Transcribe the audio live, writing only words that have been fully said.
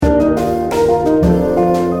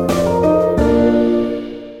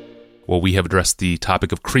Well, we have addressed the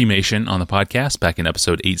topic of cremation on the podcast back in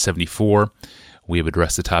episode 874. We have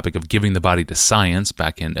addressed the topic of giving the body to science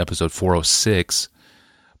back in episode 406.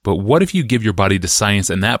 But what if you give your body to science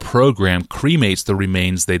and that program cremates the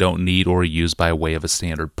remains they don't need or use by way of a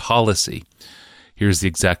standard policy? Here's the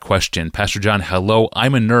exact question. Pastor John, hello.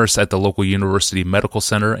 I'm a nurse at the local university medical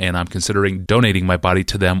center, and I'm considering donating my body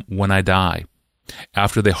to them when I die.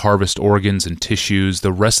 After they harvest organs and tissues,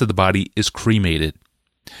 the rest of the body is cremated.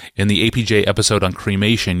 In the APJ episode on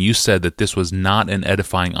cremation, you said that this was not an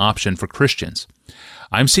edifying option for Christians.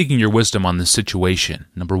 I'm seeking your wisdom on this situation.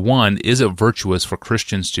 Number one, is it virtuous for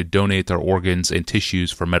Christians to donate their organs and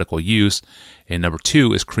tissues for medical use? And number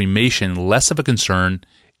two, is cremation less of a concern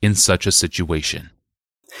in such a situation?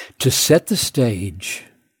 To set the stage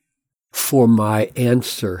for my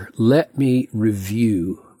answer, let me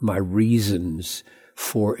review my reasons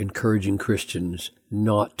for encouraging Christians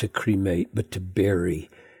not to cremate, but to bury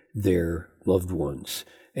their loved ones.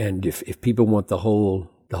 And if people want the whole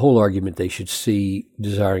argument, they should see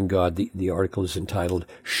Desiring God. The article is entitled,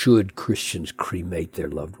 Should Christians Cremate Their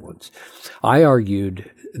Loved Ones? I argued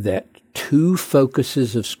that two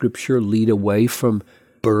focuses of Scripture lead away from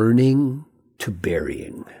burning to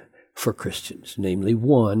burying for Christians. Namely,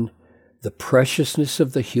 one, the preciousness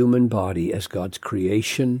of the human body as God's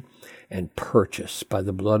creation and purchase by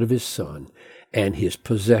the blood of His Son, and His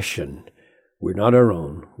possession. We're not our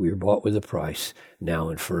own. We are bought with a price now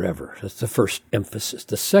and forever. That's the first emphasis.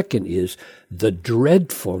 The second is the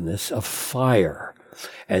dreadfulness of fire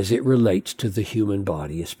as it relates to the human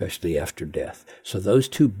body, especially after death. So those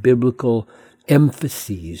two biblical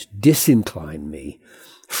emphases disincline me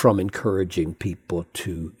from encouraging people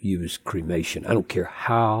to use cremation. I don't care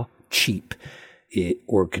how cheap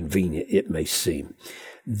or convenient it may seem.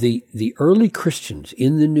 The early Christians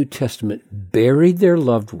in the New Testament buried their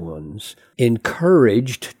loved ones,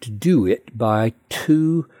 encouraged to do it by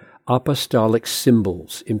two apostolic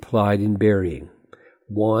symbols implied in burying.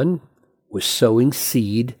 One was sowing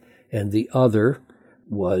seed, and the other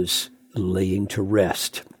was laying to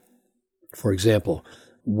rest. For example,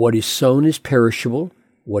 what is sown is perishable,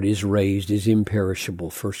 what is raised is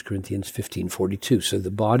imperishable, 1 Corinthians 15:42. So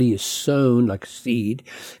the body is sown like a seed,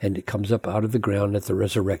 and it comes up out of the ground at the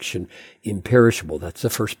resurrection, imperishable. That's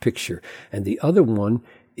the first picture. And the other one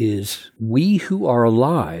is, we who are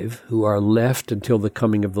alive, who are left until the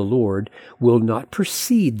coming of the Lord, will not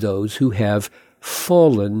precede those who have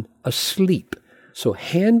fallen asleep. So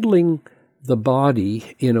handling the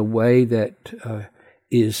body in a way that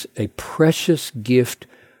is a precious gift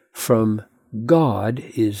from God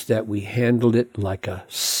is that we handled it like a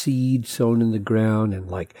seed sown in the ground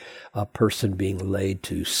and like a person being laid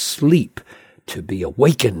to sleep, to be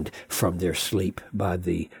awakened from their sleep by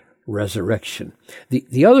the resurrection.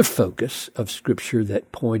 The other focus of Scripture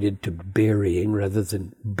that pointed to burying rather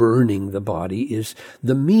than burning the body is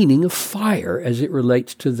the meaning of fire as it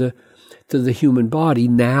relates to the human body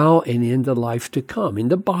now and in the life to come. In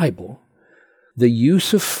the Bible, the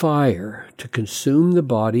use of fire to consume the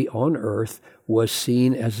body on earth was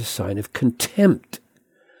seen as a sign of contempt.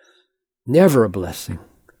 Never a blessing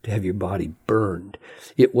to have your body burned.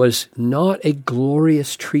 It was not a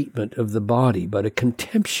glorious treatment of the body, but a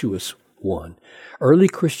contemptuous one. Early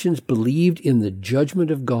Christians believed in the judgment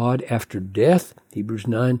of God after death, Hebrews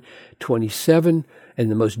 9:27, and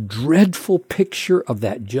the most dreadful picture of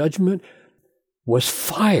that judgment was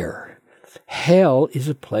fire. Hell is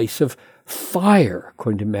a place of fire,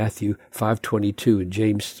 according to Matthew 5:22 and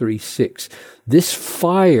James 3:6. This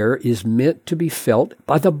fire is meant to be felt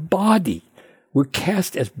by the body. We're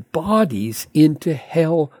cast as bodies into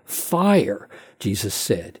hell fire, Jesus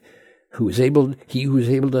said, he who is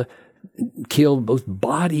able to kill both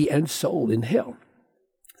body and soul in hell.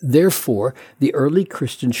 Therefore, the early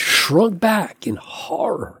Christians shrunk back in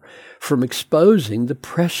horror from exposing the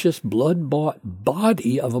precious blood-bought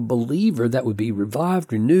body of a believer that would be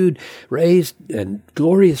revived, renewed, raised, and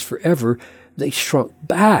glorious forever. They shrunk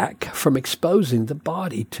back from exposing the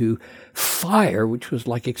body to fire, which was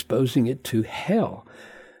like exposing it to hell.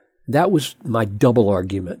 That was my double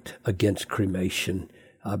argument against cremation,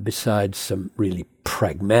 besides some really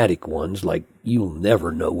pragmatic ones, like you'll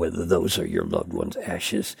never know whether those are your loved ones'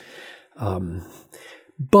 ashes.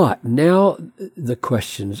 But now the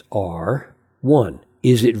questions are, one,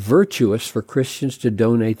 is it virtuous for Christians to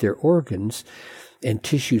donate their organs and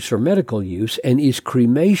tissues for medical use? And is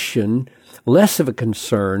cremation less of a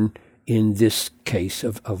concern in this case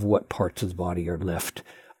of what parts of the body are left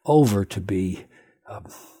over to be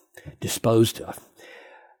disposed of?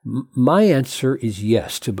 My answer is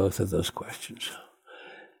yes to both of those questions.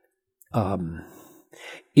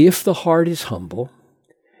 If the heart is humble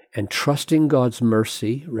and trusting God's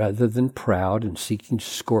mercy rather than proud and seeking to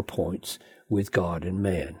score points with God and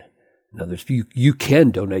man. In other words, you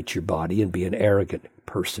can donate your body and be an arrogant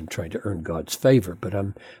person trying to earn God's favor, but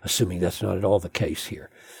I'm assuming that's not at all the case here.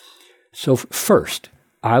 So first,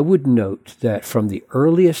 I would note that from the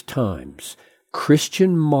earliest times,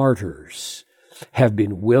 Christian martyrs have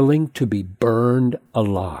been willing to be burned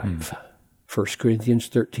alive. 1 Corinthians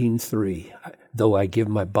 13:3, though I give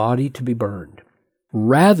my body to be burned,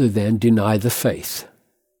 rather than deny the faith.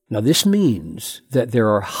 Now this means that there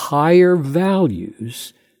are higher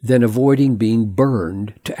values than avoiding being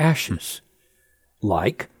burned to ashes,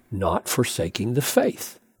 like not forsaking the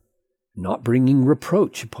faith, not bringing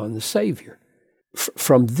reproach upon the Savior.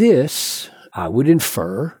 From this, I would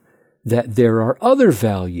infer that there are other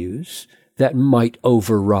values that might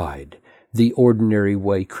override the ordinary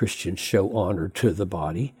way Christians show honor to the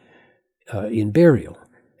body in burial.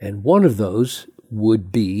 And one of those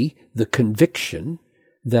would be the conviction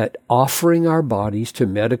that offering our bodies to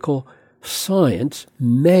medical science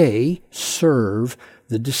may serve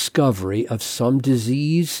the discovery of some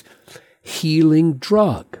disease-healing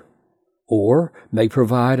drug, or may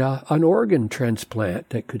provide an organ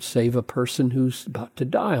transplant that could save a person who's about to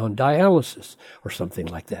die on dialysis or something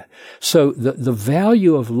like that. So the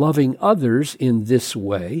value of loving others in this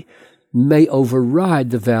way may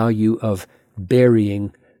override the value of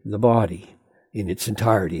burying the body, in its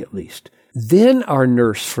entirety at least. Then our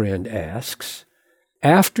nurse friend asks,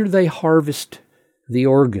 after they harvest the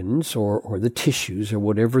organs or the tissues or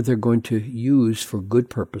whatever they're going to use for good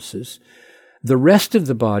purposes, the rest of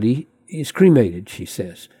the body is cremated, she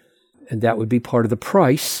says. And that would be part of the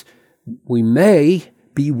price we may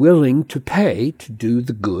be willing to pay to do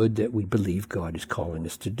the good that we believe God is calling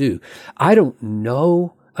us to do. I don't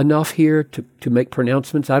know enough here to make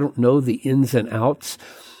pronouncements. I don't know the ins and outs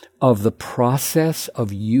of the process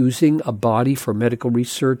of using a body for medical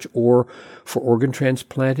research or for organ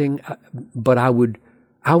transplanting, but I would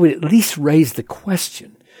at least raise the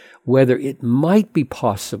question whether it might be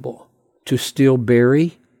possible to still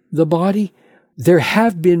bury the body. There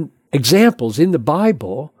have been examples in the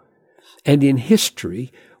Bible and in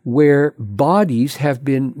history where bodies have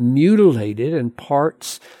been mutilated and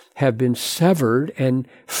parts have been severed, and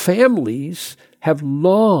families have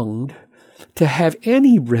longed to have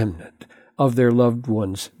any remnant of their loved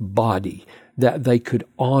one's body that they could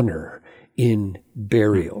honor in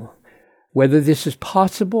burial. Whether this is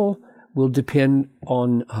possible will depend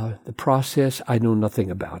on the process I know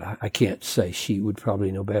nothing about. I can't say. She would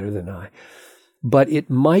probably know better than I. But it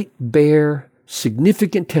might bear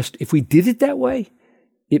significant if we did it that way,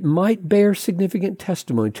 it might bear significant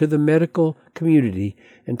testimony to the medical community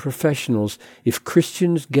and professionals if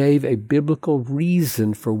Christians gave a biblical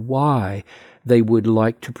reason for why they would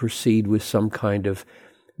like to proceed with some kind of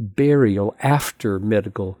burial after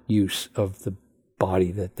medical use of the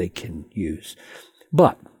body that they can use.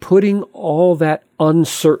 But putting all that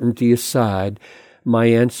uncertainty aside, my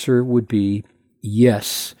answer would be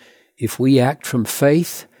yes. If we act from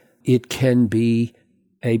faith, it can be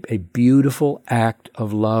a beautiful act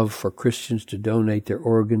of love for Christians to donate their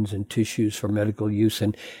organs and tissues for medical use.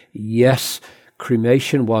 And yes,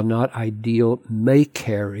 cremation, while not ideal, may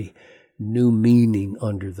carry new meaning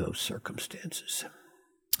under those circumstances.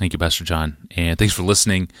 Thank you, Pastor John. And thanks for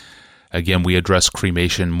listening. Again, we address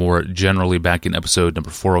cremation more generally back in episode number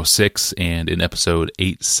 406, and in episode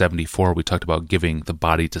 874, we talked about giving the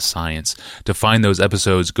body to science. To find those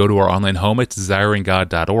episodes, go to our online home at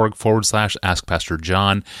desiringgod.org/Ask Pastor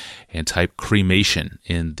John and type cremation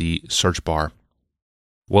in the search bar.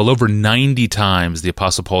 Well, over 90 times the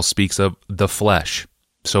Apostle Paul speaks of the flesh.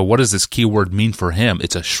 So what does this key word mean for him?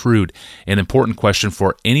 It's a shrewd and important question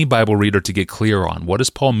for any Bible reader to get clear on. What does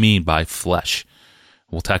Paul mean by flesh?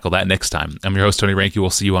 We'll tackle that next time. I'm your host, Tony Ranke. We'll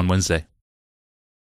see you on Wednesday.